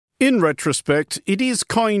In retrospect, it is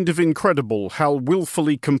kind of incredible how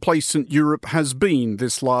willfully complacent Europe has been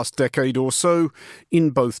this last decade or so,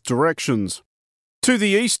 in both directions. To the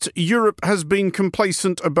east, Europe has been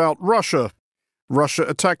complacent about Russia. Russia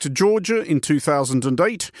attacked Georgia in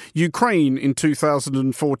 2008, Ukraine in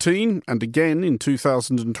 2014, and again in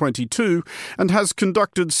 2022, and has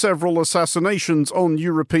conducted several assassinations on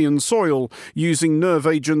European soil using nerve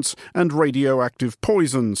agents and radioactive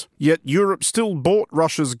poisons. Yet Europe still bought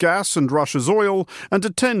Russia's gas and Russia's oil and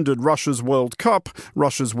attended Russia's World Cup,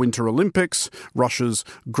 Russia's Winter Olympics, Russia's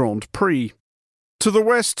Grand Prix. To the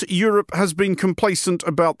west, Europe has been complacent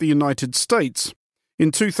about the United States.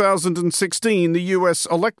 In 2016, the US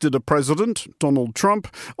elected a president, Donald Trump,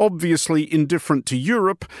 obviously indifferent to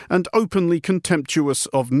Europe and openly contemptuous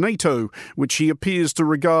of NATO, which he appears to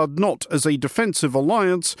regard not as a defensive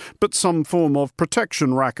alliance, but some form of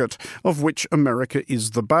protection racket, of which America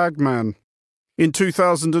is the bagman. In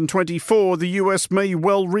 2024, the US may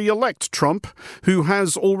well re-elect Trump, who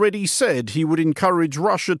has already said he would encourage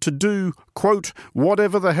Russia to do, quote,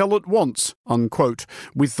 whatever the hell it wants, unquote,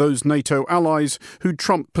 with those NATO allies who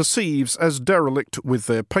Trump perceives as derelict with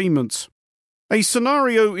their payments. A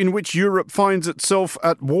scenario in which Europe finds itself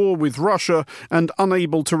at war with Russia and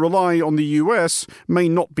unable to rely on the US may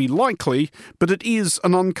not be likely, but it is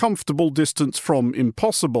an uncomfortable distance from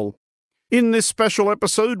impossible. In this special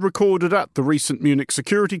episode recorded at the recent Munich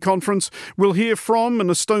Security Conference, we'll hear from an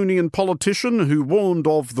Estonian politician who warned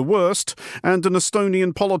of the worst and an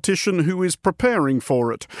Estonian politician who is preparing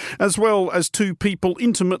for it, as well as two people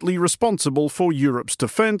intimately responsible for Europe's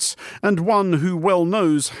defence and one who well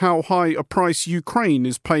knows how high a price Ukraine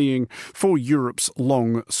is paying for Europe's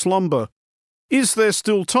long slumber. Is there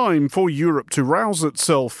still time for Europe to rouse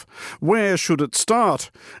itself? Where should it start?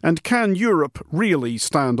 And can Europe really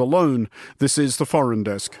stand alone? This is the Foreign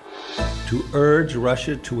Desk. To urge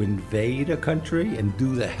Russia to invade a country and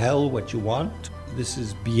do the hell what you want, this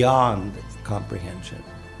is beyond comprehension.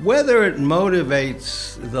 Whether it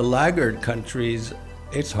motivates the laggard countries,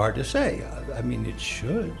 it's hard to say. I mean, it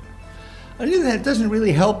should. On the other hand, it doesn't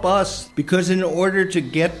really help us because in order to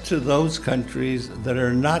get to those countries that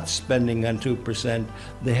are not spending on 2%,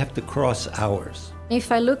 they have to cross ours.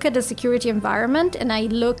 If I look at the security environment and I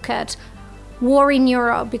look at war in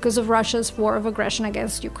Europe because of Russia's war of aggression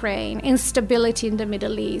against Ukraine, instability in the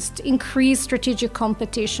Middle East, increased strategic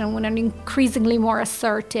competition with an increasingly more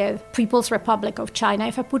assertive People's Republic of China.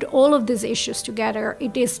 If I put all of these issues together,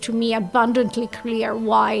 it is to me abundantly clear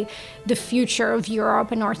why the future of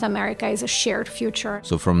Europe and North America is a shared future.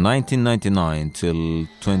 So from 1999 till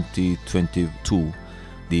 2022,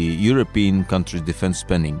 the European countries' defense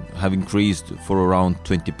spending have increased for around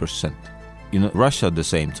 20%. In Russia at the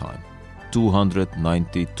same time,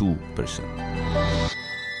 292%.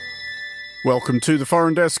 Welcome to the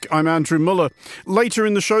Foreign Desk. I'm Andrew Mueller. Later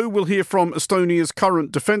in the show, we'll hear from Estonia's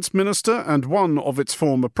current defence minister and one of its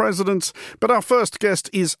former presidents. But our first guest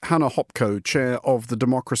is Hanna Hopko, chair of the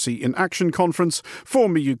Democracy in Action Conference,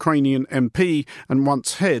 former Ukrainian MP and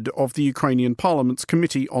once head of the Ukrainian Parliament's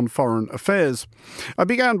Committee on Foreign Affairs. I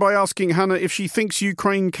began by asking Hanna if she thinks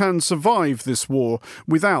Ukraine can survive this war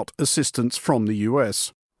without assistance from the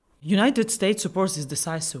US. United States support is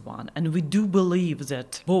decisive one, and we do believe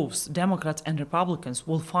that both Democrats and Republicans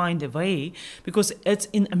will find a way because it's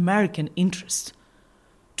in American interest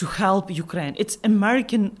to help Ukraine. It's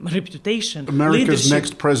American reputation. America's leadership.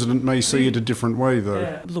 Next president may see it a different way,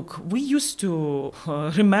 though. Look, we used to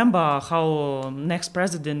remember how next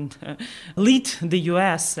president lead the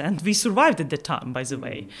US, and we survived at that time, by the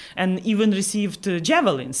way, and even received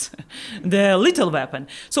javelins, the little weapon.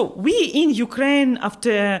 So we in Ukraine,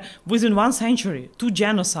 within 1 century, 2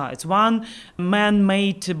 genocides, one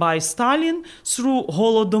man-made by Stalin through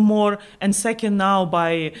Holodomor, and second now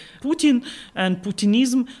by Putin and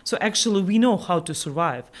Putinism. So actually we know how to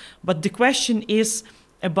survive. But the question is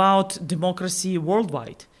about democracy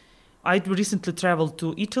worldwide. I recently traveled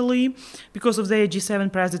to Italy because of the G7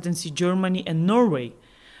 presidency, Germany and Norway,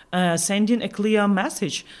 sending a clear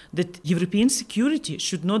message that European security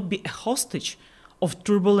should not be a hostage of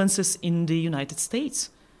turbulences in the United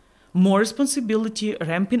States. More responsibility,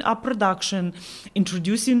 ramping up production,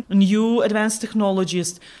 introducing new advanced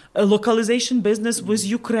technologies, a localization business with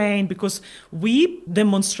Ukraine, because we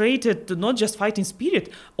demonstrated not just fighting spirit,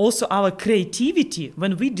 also our creativity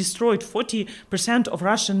when we destroyed 40% of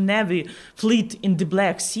Russian Navy fleet in the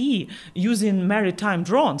Black Sea using maritime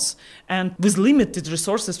drones and with limited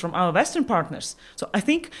resources from our Western partners. So I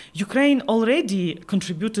think Ukraine already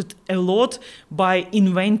contributed a lot by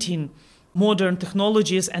inventing modern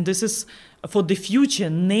technologies, and this is for the future.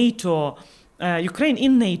 NATO, Ukraine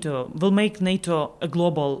in NATO will make NATO a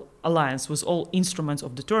global alliance with all instruments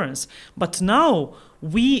of deterrence. But now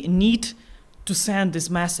we need to send this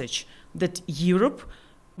message that Europe,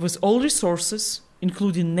 with all resources,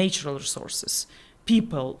 including natural resources,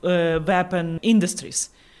 people, weapon industries,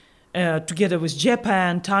 together with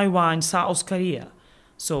Japan, Taiwan, South Korea.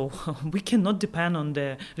 So we cannot depend on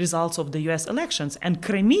the results of the US elections. And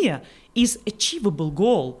Crimea is an achievable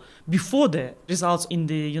goal before the results in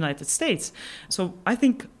the United States. So I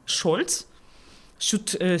think Scholz should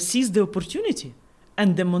seize the opportunity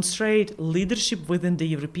and demonstrate leadership within the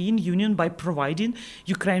European Union by providing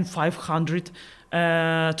Ukraine 500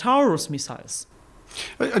 Taurus missiles.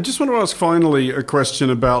 I just want to ask finally a question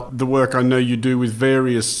about the work I know you do with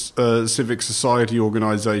various civic society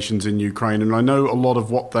organizations in Ukraine. And I know a lot of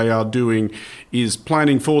what they are doing is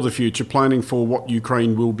planning for the future, planning for what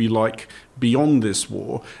Ukraine will be like beyond this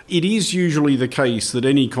war. It is usually the case that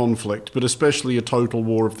any conflict, but especially a total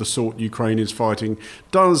war of the sort Ukraine is fighting,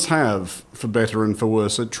 does have, for better and for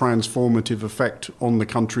worse, a transformative effect on the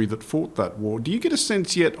country that fought that war. Do you get a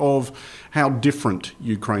sense yet of how different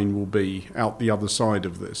Ukraine will be out the other side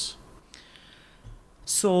of this?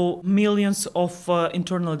 So millions of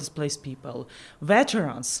internally displaced people,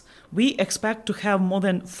 veterans. We expect to have more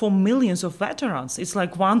than 4 million of veterans. It's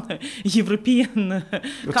like one European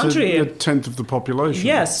country. A tenth of the population.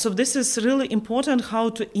 Yes, so this is really important, how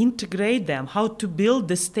to integrate them, how to build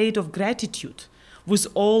the state of gratitude with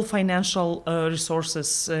all financial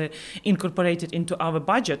resources incorporated into our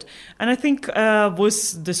budget. And I think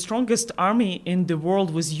with the strongest army in the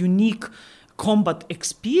world with unique combat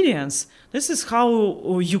experience, this is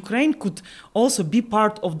how Ukraine could also be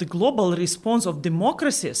part of the global response of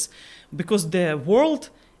democracies, because the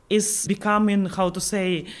world is becoming,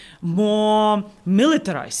 more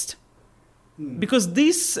militarized. Because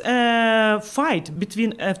this fight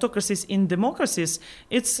between autocracies and democracies,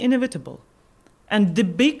 it's inevitable. And the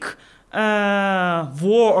big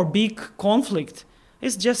war or big conflict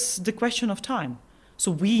is just the question of time. So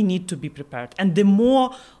we need to be prepared. And the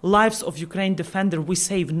more lives of Ukraine defender we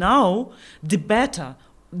save now, the better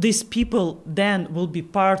these people then will be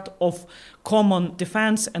part of common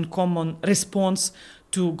defense and common response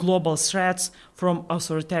to global threats from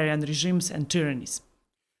authoritarian regimes and tyrannies.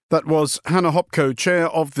 That was Hanna Hopko, chair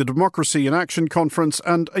of the Democracy in Action Conference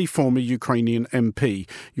and a former Ukrainian MP.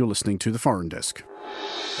 You're listening to The Foreign Desk.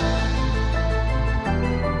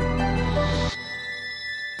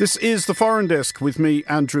 This is The Foreign Desk with me,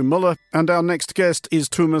 Andrew Mueller, and our next guest is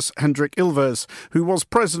Toomas Hendriks Ilves, who was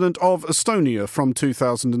president of Estonia from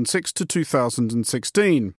 2006 to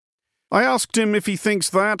 2016. I asked him if he thinks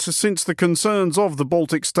that, since the concerns of the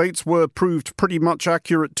Baltic states were proved pretty much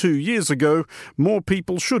accurate 2 years ago, more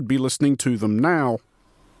people should be listening to them now.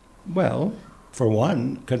 Well, for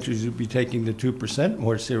one, countries would be taking the 2%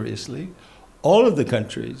 more seriously. All of the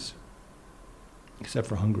countries, except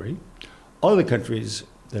for Hungary, all the countries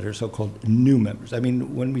that are so-called new members. I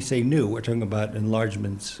mean, when we say new, we're talking about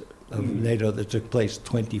enlargements of NATO that took place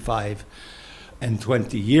 25 and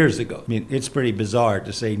 20 years ago. I mean, it's pretty bizarre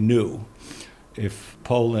to say new if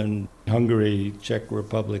Poland, Hungary, Czech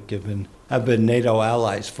Republic have been NATO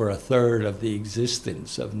allies for a third of the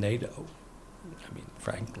existence of NATO. I mean,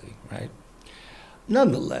 frankly, right?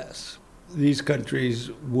 Nonetheless, these countries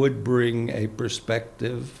would bring a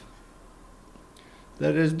perspective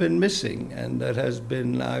that has been missing and that has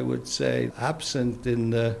been, I would say, absent in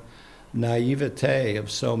the naivete of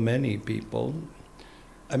so many people.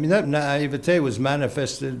 I mean, that naivete was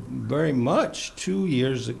manifested very much 2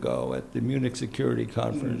 years ago at the Munich Security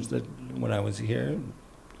Conference when I was here.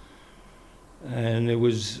 And it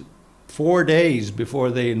was 4 days before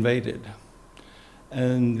they invaded.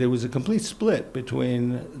 And there was a complete split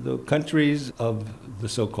between the countries of the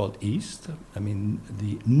so-called East, I mean,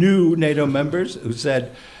 the new NATO members who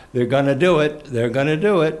said, they're going to do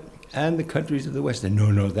it, and the countries of the West said,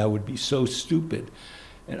 no, that would be so stupid.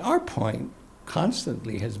 And our point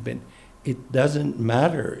constantly has been, it doesn't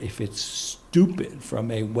matter if it's stupid from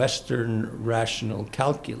a Western rational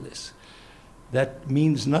calculus. That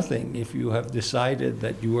means nothing if you have decided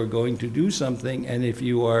that you are going to do something, and if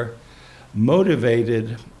you are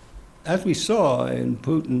motivated, as we saw in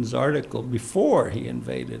Putin's article before he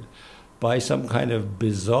invaded, by some kind of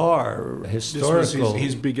bizarre historical... This was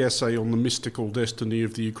his big essay on the mystical destiny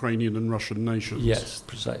of the Ukrainian and Russian nations. Yes,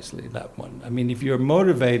 precisely, that one. I mean, if you're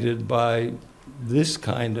motivated by this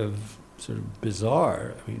kind of sort of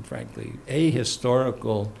bizarre, I mean, frankly,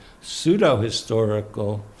 ahistorical,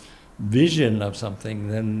 pseudo-historical vision of something,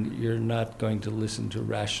 then you're not going to listen to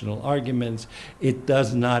rational arguments. It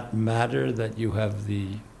does not matter that you have the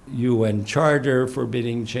UN Charter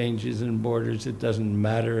forbidding changes in borders. It doesn't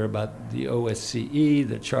matter about the OSCE,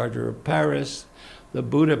 the Charter of Paris, the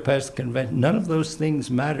Budapest Convention. None of those things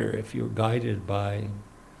matter if you're guided by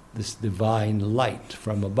this divine light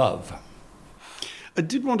from above. I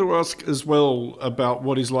did want to ask as well about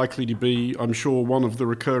what is likely to be, I'm sure, one of the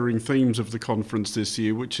recurring themes of the conference this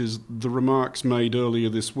year, which is the remarks made earlier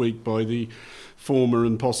this week by the former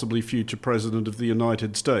and possibly future President of the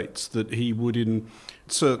United States, that he would, in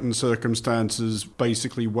certain circumstances,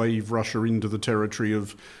 basically wave Russia into the territory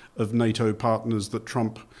of NATO partners that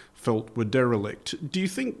Trump felt were derelict. Do you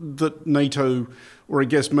think that NATO, or I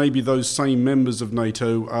guess maybe those same members of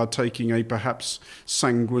NATO, are taking a perhaps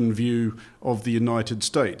sanguine view of the United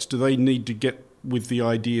States? Do they need to get with the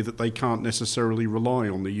idea that they can't necessarily rely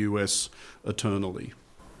on the US eternally?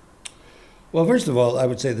 Well, first of all, I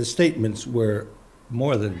would say the statements were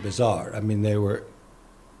more than bizarre. I mean, they were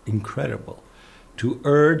incredible. To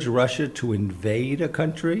urge Russia to invade a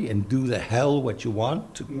country and do the hell what you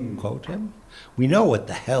want, to quote him. We know what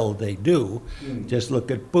the hell they do. Just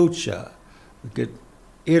look at Bucha, look at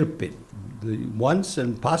Irpin. The once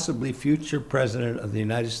and possibly future president of the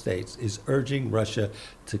United States is urging Russia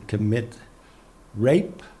to commit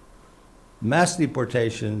rape, mass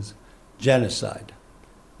deportations, genocide.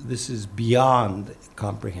 This is beyond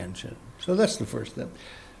comprehension. So that's the first thing.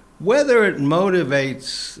 Whether it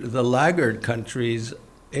motivates the laggard countries,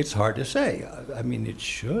 it's hard to say. I mean, it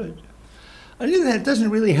should. On the other hand, it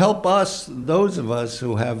doesn't really help us, those of us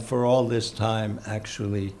who have for all this time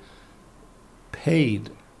actually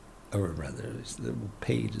paid, or rather,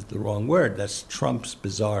 paid is the wrong word. That's Trump's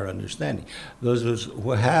bizarre understanding. Those of us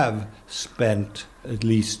who have spent at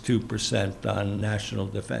least 2% on national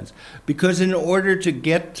defense. Because in order to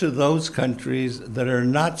get to those countries that are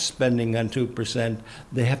not spending on 2%,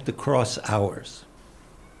 they have to cross ours.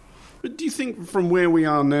 But do you think from where we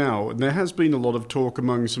are now, and there has been a lot of talk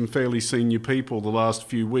among some fairly senior people the last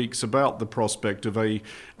few weeks about the prospect of a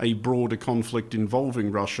broader conflict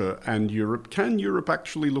involving Russia and Europe, can Europe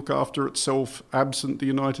actually look after itself absent the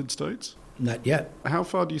United States? Not yet. How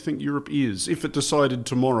far do you think Europe is, if it decided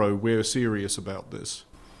tomorrow we're serious about this?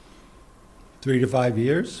 3 to 5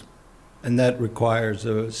 years, and that requires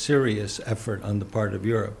a serious effort on the part of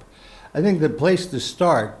Europe. I think the place to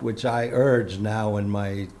start, which I urge now in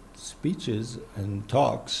my speeches and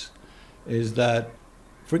talks, is that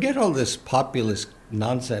forget all this populist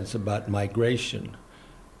nonsense about migration.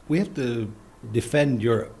 We have to defend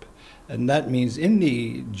Europe. And that means in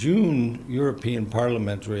the June European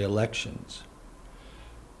parliamentary elections,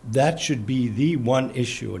 that should be the one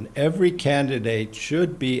issue. And every candidate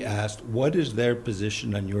should be asked, what is their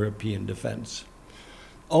position on European defense?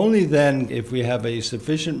 Only then, if we have a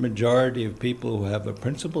sufficient majority of people who have a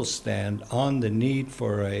principled stand on the need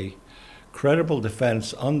for a credible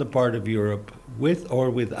defense on the part of Europe, with or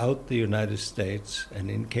without the United States, and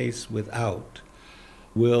in case without,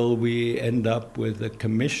 will we end up with a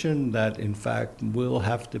commission that, in fact, will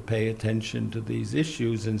have to pay attention to these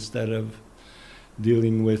issues instead of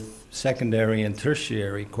dealing with secondary and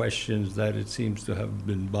tertiary questions that it seems to have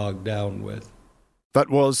been bogged down with. That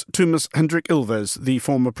was Toomas Hendriks Ilves, the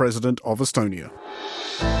former president of Estonia.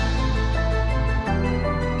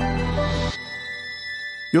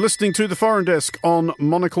 You're listening to The Foreign Desk on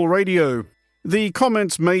Monocle Radio. The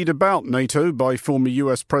comments made about NATO by former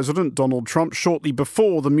US President Donald Trump shortly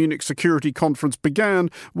before the Munich Security Conference began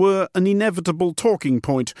were an inevitable talking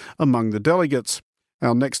point among the delegates.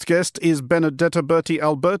 Our next guest is Benedetta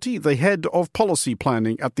Berti, the head of policy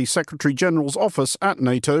planning at the Secretary-General's office at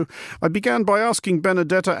NATO. I began by asking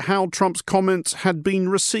Benedetta how Trump's comments had been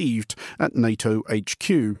received at NATO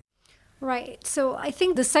HQ. Right. So I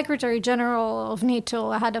think the Secretary General of NATO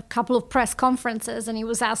had a couple of press conferences and he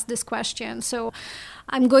was asked this question. So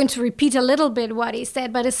I'm going to repeat a little bit what he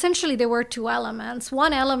said, but essentially there were two elements.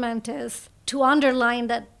 One element is to underline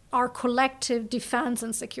that our collective defense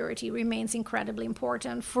and security remains incredibly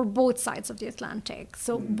important for both sides of the Atlantic.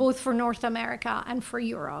 So both for North America and for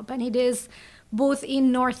Europe. And it is both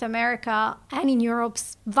in North America and in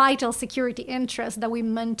Europe's vital security interest that we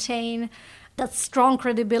maintain that strong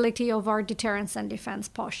credibility of our deterrence and defense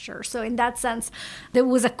posture. So in that sense, there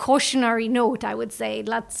was a cautionary note, I would say.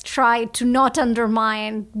 Let's try to not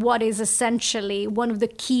undermine what is essentially one of the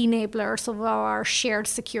key enablers of our shared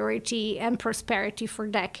security and prosperity for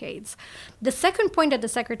decades. The second point that the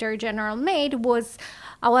Secretary General made was,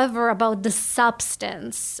 however, about the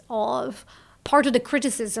substance of part of the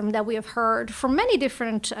criticism that we have heard from many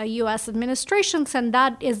different U.S. administrations, and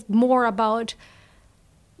that is more about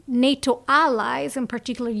NATO allies, in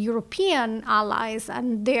particular European allies,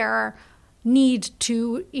 and their need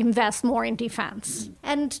to invest more in defense.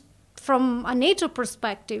 And from a NATO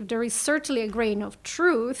perspective, there is certainly a grain of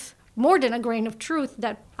truth, more than a grain of truth,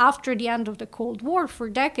 that after the end of the Cold War, for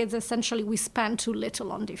decades, essentially, we spent too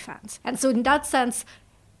little on defense. And so in that sense,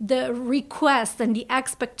 the request and the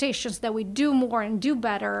expectations that we do more and do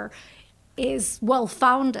better is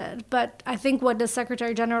well-founded. But I think what the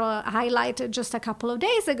Secretary General highlighted just a couple of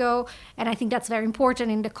days ago, and I think that's very important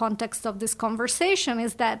in the context of this conversation,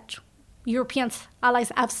 is that European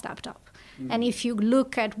allies have stepped up. And if you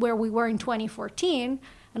look at where we were in 2014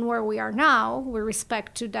 and where we are now with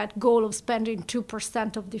respect to that goal of spending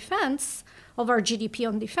 2% of defense, of our GDP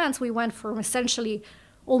on defense, we went from essentially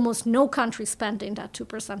almost no country spending that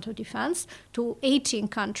 2% of defense to 18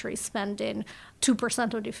 countries spending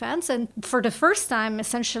 2% of defense. And for the first time,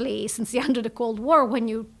 essentially, since the end of the Cold War, when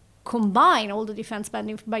you combine all the defense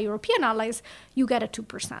spending by European allies, you get a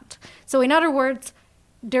 2%. So in other words,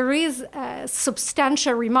 there is a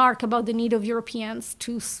substantial remark about the need of Europeans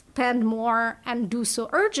to spend more and do so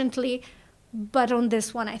urgently. But on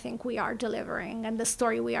this one, I think we are delivering, and the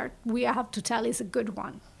story we have to tell is a good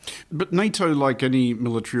one. But NATO, like any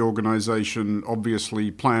military organisation,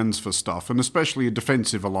 obviously plans for stuff, and especially a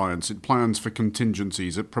defensive alliance. It plans for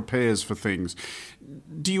contingencies, it prepares for things.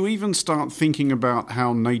 Do you even start thinking about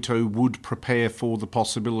how NATO would prepare for the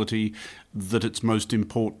possibility that its most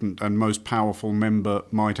important and most powerful member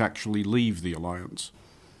might actually leave the alliance?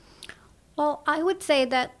 Well, I would say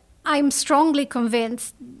that I'm strongly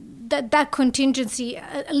convinced that contingency,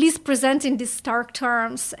 at least present in these stark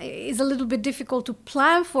terms, is a little bit difficult to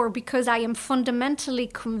plan for, because I am fundamentally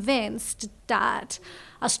convinced that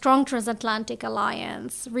a strong transatlantic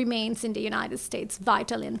alliance remains in the United States'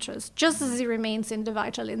 vital interest, just as it remains in the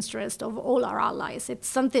vital interest of all our allies. It's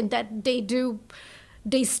something that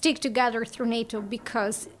they stick together through NATO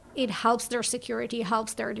because it helps their security,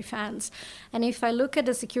 helps their defense. And if I look at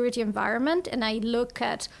the security environment and I look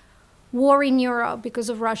at war in Europe because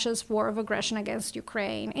of Russia's war of aggression against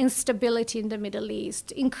Ukraine, instability in the Middle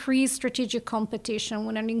East, increased strategic competition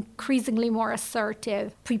with an increasingly more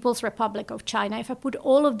assertive People's Republic of China. If I put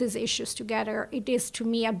all of these issues together, it is to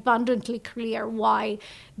me abundantly clear why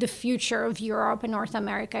the future of Europe and North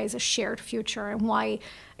America is a shared future, and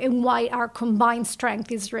why our combined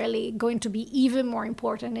strength is really going to be even more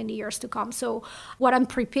important in the years to come. So what I'm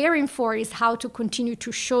preparing for is how to continue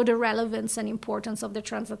to show the relevance and importance of the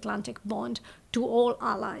transatlantic bond to all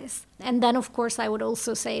allies. And then, of course, I would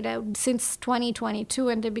also say that since 2022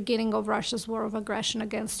 and the beginning of Russia's war of aggression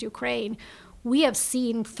against Ukraine, we have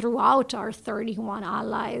seen throughout our 31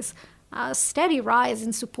 allies a steady rise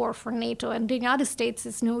in support for NATO, and the United States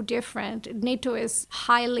is no different. NATO is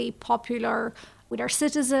highly popular with our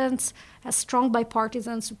citizens, has strong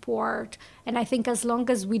bipartisan support, and I think as long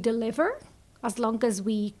as we deliver, as long as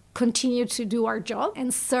we continue to do our job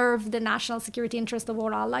and serve the national security interest of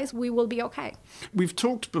all allies, we will be okay. We've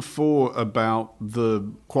talked before about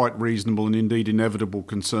the quite reasonable and indeed inevitable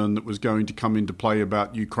concern that was going to come into play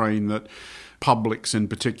about Ukraine, that publics in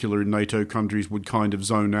particular in NATO countries would kind of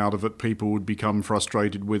zone out of it, people would become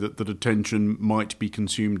frustrated with it, that attention might be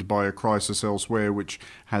consumed by a crisis elsewhere, which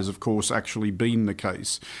has of course actually been the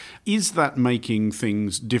case. Is that making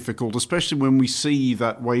things difficult, especially when we see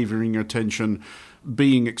that wavering attention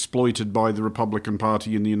being exploited by the Republican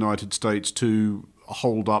Party in the United States to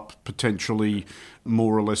hold up, potentially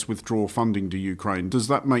more or less withdraw funding to Ukraine? Does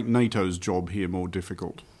that make NATO's job here more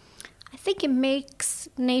difficult? I think it makes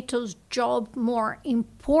NATO's job more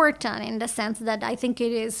important in the sense that I think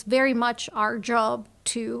it is very much our job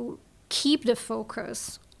to keep the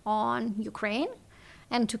focus on Ukraine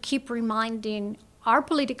and to keep reminding our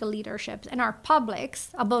political leaderships and our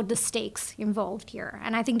publics about the stakes involved here.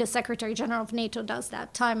 And I think the Secretary General of NATO does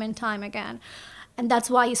that time and time again. And that's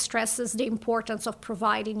why he stresses the importance of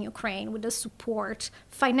providing Ukraine with the support,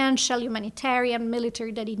 financial, humanitarian,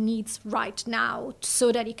 military, that it needs right now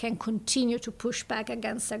so that it can continue to push back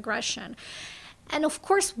against aggression. And of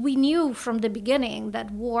course, we knew from the beginning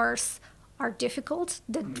that wars are difficult,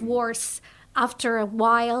 that wars, after a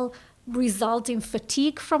while, result in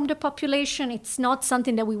fatigue from the population. It's not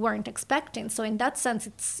something that we weren't expecting. So in that sense,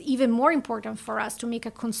 it's even more important for us to make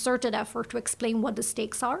a concerted effort to explain what the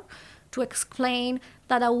stakes are, to explain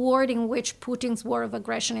that a world in which Putin's war of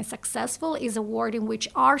aggression is successful is a world in which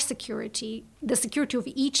our security, the security of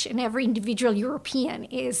each and every individual European,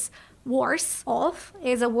 is worse off,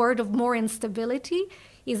 is a world of more instability,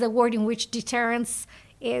 is a world in which deterrence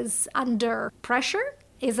is under pressure,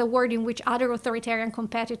 is a world in which other authoritarian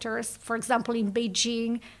competitors, for example in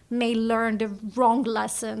Beijing, may learn the wrong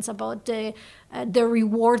lessons about the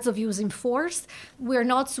rewards of using force. We're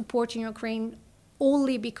not supporting Ukraine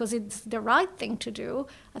only because it's the right thing to do.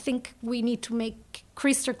 I think we need to make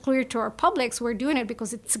crystal clear to our publics we're doing it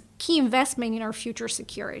because it's a key investment in our future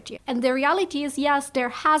security. And the reality is, yes, there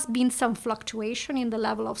has been some fluctuation in the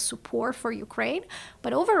level of support for Ukraine,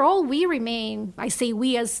 but overall we remain, I say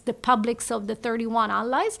we as the publics of the 31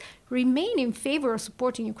 allies, remain in favor of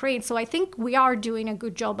supporting Ukraine. So I think we are doing a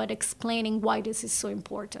good job at explaining why this is so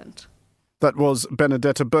important. That was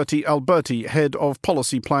Benedetta Berti Alberti, Head of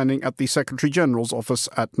Policy Planning at the Secretary-General's Office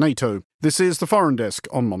at NATO. This is The Foreign Desk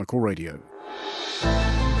on Monocle Radio.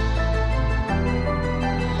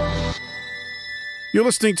 You're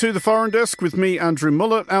listening to The Foreign Desk with me, Andrew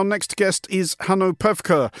Mueller. Our next guest is Hanno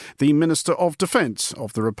Pevkur, the Minister of Defence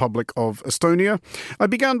of the Republic of Estonia. I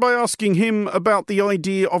began by asking him about the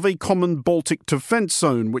idea of a common Baltic defence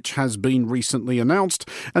zone, which has been recently announced,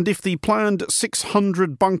 and if the planned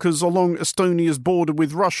 600 bunkers along Estonia's border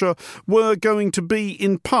with Russia were going to be,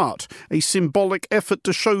 in part, a symbolic effort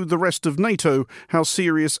to show the rest of NATO how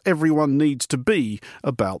serious everyone needs to be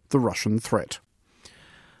about the Russian threat.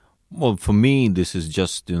 Well, for me, this is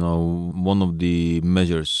just, one of the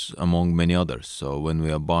measures among many others. So when we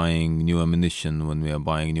are buying new ammunition, when we are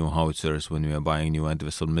buying new howitzers, when we are buying new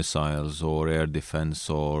anti-vessel missiles or air defense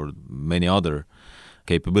or many other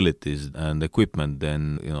capabilities and equipment,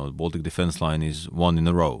 then, the Baltic Defense Line is one in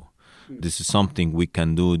a row. This is something we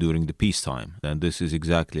can do during the peacetime. And this is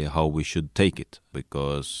exactly how we should take it,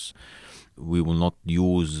 because we will not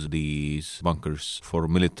use these bunkers for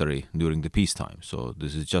military during the peacetime. So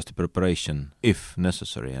this is just a preparation if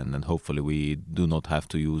necessary, and then hopefully we do not have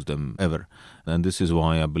to use them ever. And this is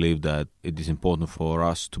why I believe that it is important for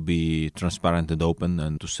us to be transparent and open,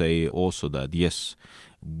 and to say also that, yes,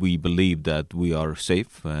 we believe that we are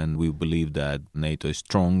safe, and we believe that NATO is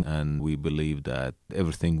strong, and we believe that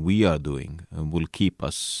everything we are doing will keep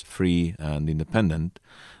us free and independent.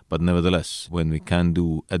 But nevertheless, when we can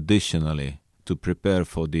do additionally to prepare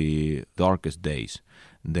for the darkest days,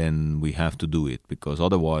 then we have to do it, because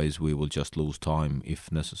otherwise we will just lose time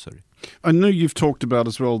if necessary. I know you've talked about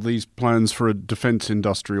as well these plans for a defence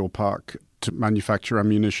industrial park to manufacture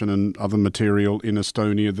ammunition and other material in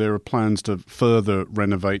Estonia. There are plans to further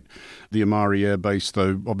renovate the Amari Air Base,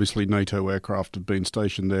 though obviously NATO aircraft have been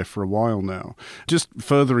stationed there for a while now. Just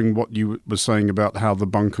furthering what you were saying about how the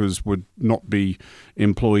bunkers would not be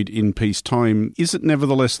employed in peacetime, is it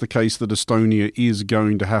nevertheless the case that Estonia is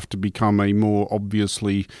going to have to become a more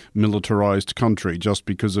obviously militarised country just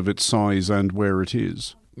because of its size and where it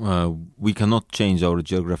is? We cannot change our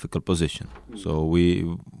geographical position, so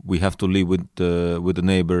we have to live with a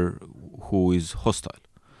neighbor who is hostile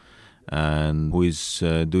and who is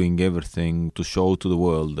doing everything to show to the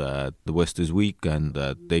world that the West is weak and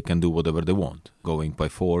that they can do whatever they want, going by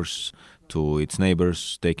force to its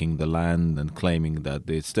neighbors, taking the land and claiming that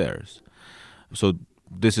it's theirs. So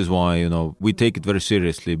this is why we take it very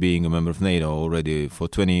seriously, being a member of NATO already for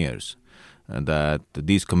 20 years. And that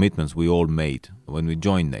these commitments we all made when we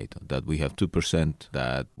joined NATO, that we have 2%,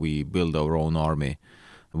 that we build our own army,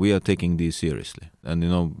 we are taking these seriously.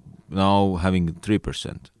 And, now having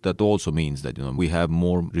 3%, that also means that, we have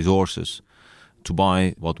more resources to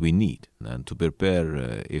buy what we need and to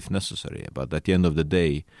prepare if necessary. But at the end of the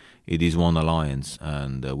day, it is one alliance,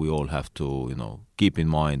 and we all have to, keep in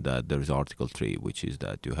mind that there is Article 3, which is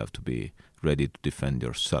that you have to be ready to defend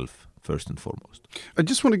yourself first and foremost. I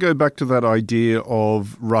just want to go back to that idea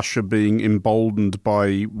of Russia being emboldened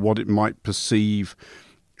by what it might perceive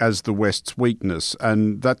as the West's weakness,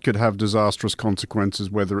 and that could have disastrous consequences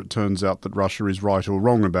whether it turns out that Russia is right or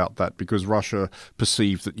wrong about that, because Russia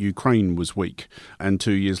perceived that Ukraine was weak and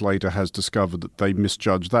 2 years later has discovered that they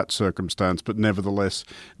misjudged that circumstance, but nevertheless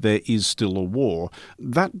there is still a war.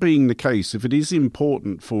 That being the case, if it is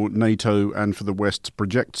important for NATO and for the West to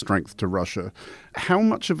project strength to Russia, how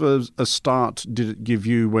much of a start did it give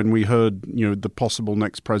you when we heard the possible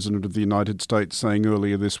next president of the United States saying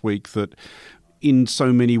earlier this week that in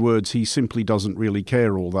so many words, he simply doesn't really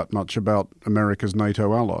care all that much about America's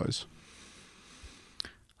NATO allies?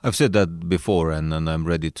 I've said that before, and I'm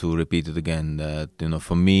ready to repeat it again, that,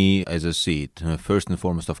 for me, as I see it, first and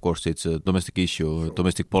foremost, of course, it's a domestic issue,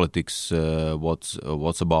 domestic politics,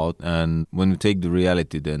 what's about. And when we take the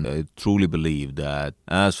reality, then I truly believe that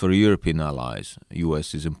as for European allies,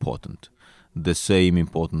 US is important. The same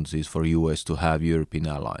importance is for US to have European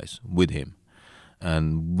allies with him.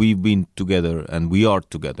 And we've been together, and we are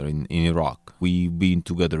together in Iraq. We've been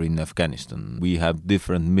together in Afghanistan. We have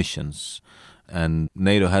different missions. And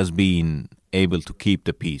NATO has been able to keep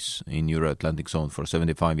the peace in Euro-Atlantic zone for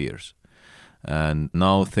 75 years. And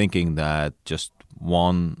now thinking that just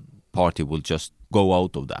one party will just go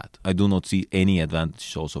out of that. I do not see any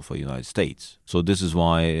advantage also for the United States. So this is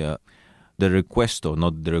why the request, or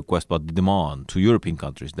not the request, but the demand to European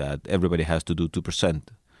countries that everybody has to do 2%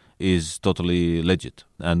 is totally legit.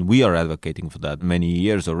 And we are advocating for that many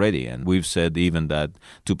years already. And we've said even that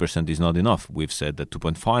 2% is not enough. We've said that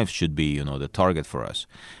 2.5 should be, the target for us,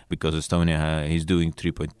 because Estonia is doing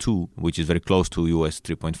 3.2, which is very close to US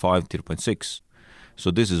 3.5, 3.6.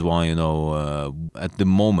 So this is why, at the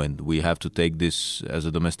moment we have to take this as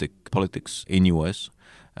a domestic politics in US.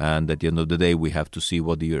 And at the end of the day, we have to see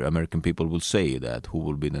what the American people will say, that who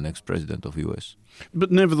will be the next president of US. But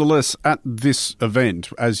nevertheless, at this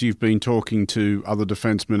event, as you've been talking to other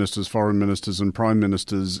defence ministers, foreign ministers and prime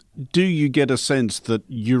ministers, do you get a sense that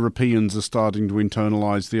Europeans are starting to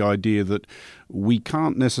internalise the idea that we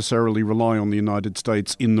can't necessarily rely on the United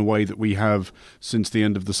States in the way that we have since the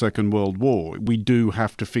end of the Second World War? We do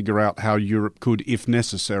have to figure out how Europe could, if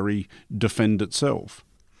necessary, defend itself.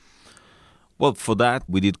 Well, for that,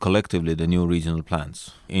 we did collectively the new regional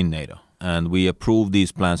plans in Nato. And we approved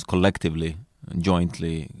these plans collectively,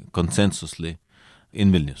 jointly, consensusly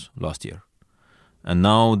in Vilnius last year. And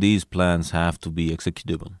now these plans have to be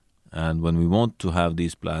executable. And when we want to have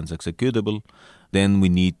these plans executable, then we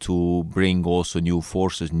need to bring also new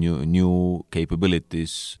forces, new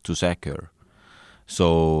capabilities to secure.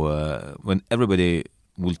 So when everybody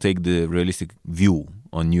will take the realistic view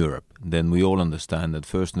on Europe, then we all understand that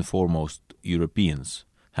first and foremost Europeans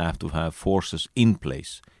have to have forces in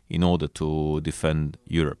place in order to defend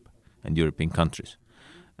Europe and European countries.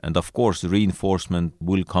 And of course reinforcement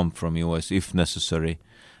will come from US if necessary,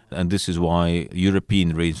 and this is why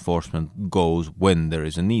European reinforcement goes when there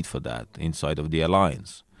is a need for that inside of the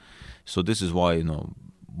alliance. So this is why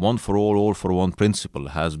one for all for one principle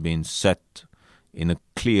has been set in a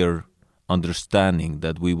clear understanding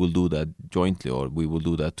that we will do that jointly, or we will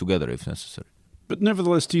do that together if necessary. But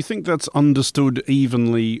nevertheless, do you think that's understood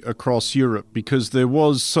evenly across Europe? Because there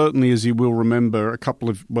was certainly, as you will remember, a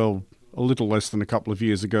little less than a couple of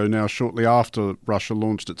years ago now, shortly after Russia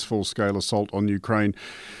launched its full-scale assault on Ukraine,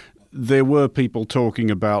 there were people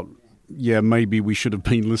talking about, maybe we should have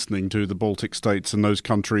been listening to the Baltic states and those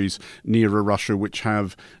countries nearer Russia which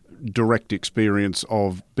have direct experience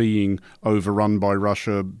of being overrun by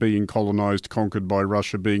Russia, being colonized, conquered by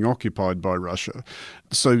Russia, being occupied by Russia.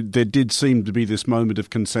 So there did seem to be this moment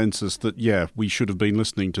of consensus that, we should have been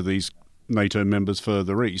listening to these NATO members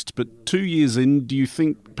further east. But 2 years in, do you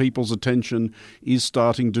think people's attention is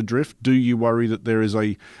starting to drift? Do you worry that there is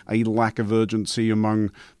a lack of urgency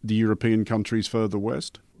among the European countries further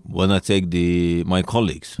west? When I take my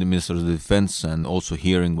colleagues, the ministers of defense, and also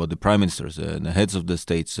hearing what the prime ministers and the heads of the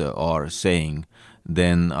states are saying,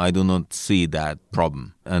 then I do not see that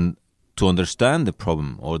problem. And to understand the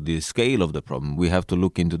problem or the scale of the problem, we have to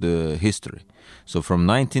look into the history. So from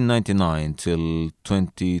 1999 till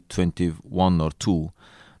 2021 or 2,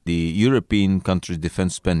 the European countries'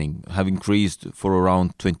 defense spending have increased for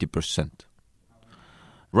around 20%.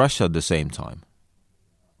 Russia at the same time,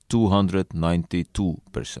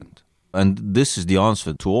 292%. And this is the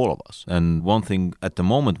answer to all of us. And one thing at the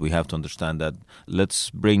moment we have to understand that, let's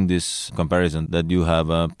bring this comparison, that you have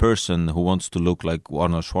a person who wants to look like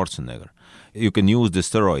Arnold Schwarzenegger. You can use the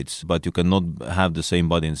steroids, but you cannot have the same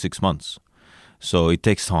body in 6 months. So it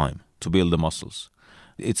takes time to build the muscles.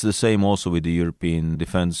 It's the same also with the European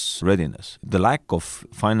defense readiness. The lack of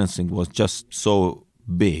financing was just so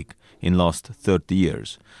big in last 30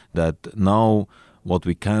 years that now what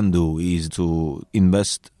we can do is to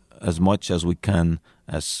invest as much as we can,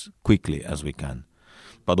 as quickly as we can.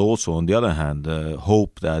 But also, on the other hand,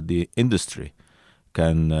 hope that the industry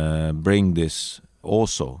can bring this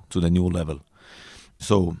also to the new level.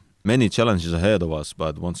 So many challenges ahead of us,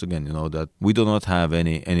 but once again, that we do not have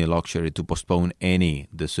any luxury to postpone any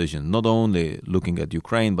decision, not only looking at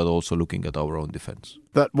Ukraine, but also looking at our own defense.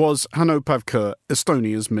 That was Hanno Pevkur,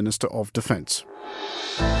 Estonia's Minister of Defence.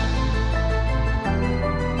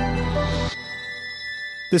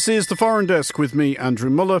 This is The Foreign Desk with me, Andrew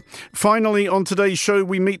Mueller. Finally, on today's show,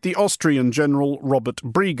 we meet the Austrian General Robert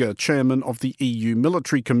Brieger, chairman of the EU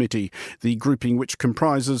Military Committee, the grouping which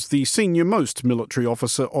comprises the senior-most military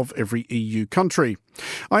officer of every EU country.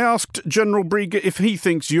 I asked General Brieger if he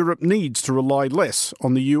thinks Europe needs to rely less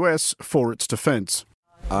on the US for its defence.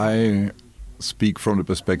 I speak from the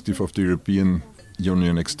perspective of the European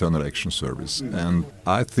Union External Action Service, and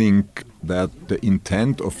I think that the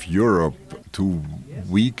intent of Europe to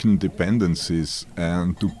weaken dependencies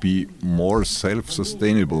and to be more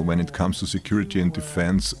self-sustainable when it comes to security and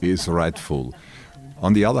defense is rightful.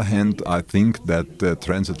 On the other hand, I think that the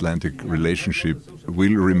transatlantic relationship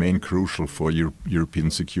will remain crucial for European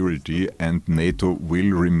security, and NATO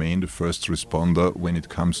will remain the first responder when it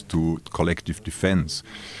comes to collective defense.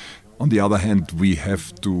 On the other hand, we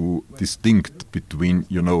have to distinct between,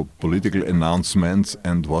 political announcements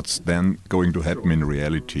and what's then going to happen in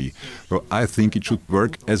reality. So I think it should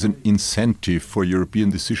work as an incentive for European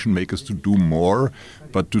decision makers to do more,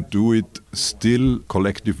 but to do it still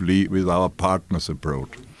collectively with our partners abroad.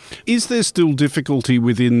 Is there still difficulty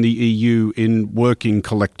within the EU in working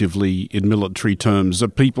collectively in military terms? Are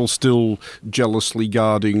people still jealously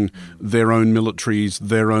guarding their own militaries,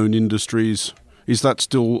 their own industries? Is that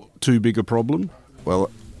still too big a problem? Well,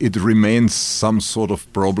 it remains some sort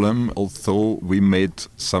of problem, although we made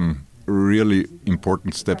some really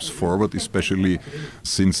important steps forward, especially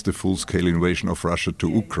since the full-scale invasion of Russia to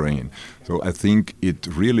Ukraine. So I think it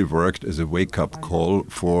really worked as a wake-up call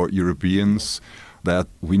for Europeans that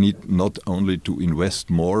we need not only to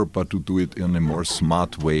invest more, but to do it in a more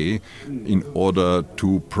smart way in order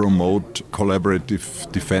to promote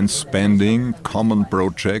collaborative defense spending, common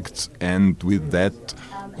projects, and with that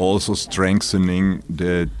also strengthening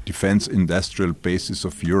the defense industrial basis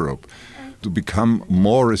of Europe to become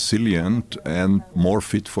more resilient and more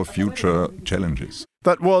fit for future challenges.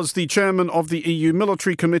 That was the chairman of the EU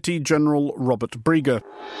Military Committee, General Robert Brieger.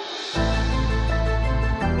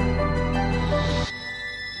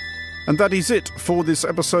 And that is it for this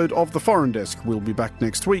episode of The Foreign Desk. We'll be back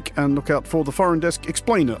next week, and look out for The Foreign Desk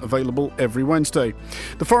Explainer, available every Wednesday.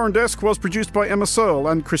 The Foreign Desk was produced by Emma Searle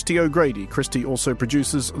and Christy O'Grady. Christy also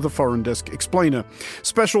produces The Foreign Desk Explainer.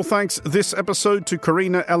 Special thanks this episode to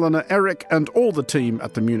Karina, Eleanor, Eric and all the team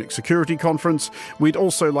at the Munich Security Conference. We'd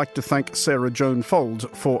also like to thank Sarah Joan Fold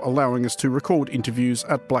for allowing us to record interviews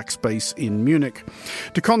at Black Space in Munich.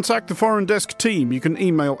 To contact the Foreign Desk team, you can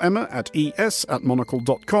email Emma at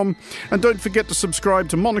es@monocle.com. And don't forget to subscribe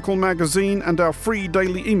to Monocle magazine and our free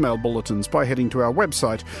daily email bulletins by heading to our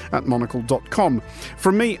website at monocle.com.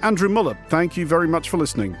 From me, Andrew Mueller, thank you very much for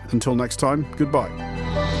listening. Until next time, goodbye.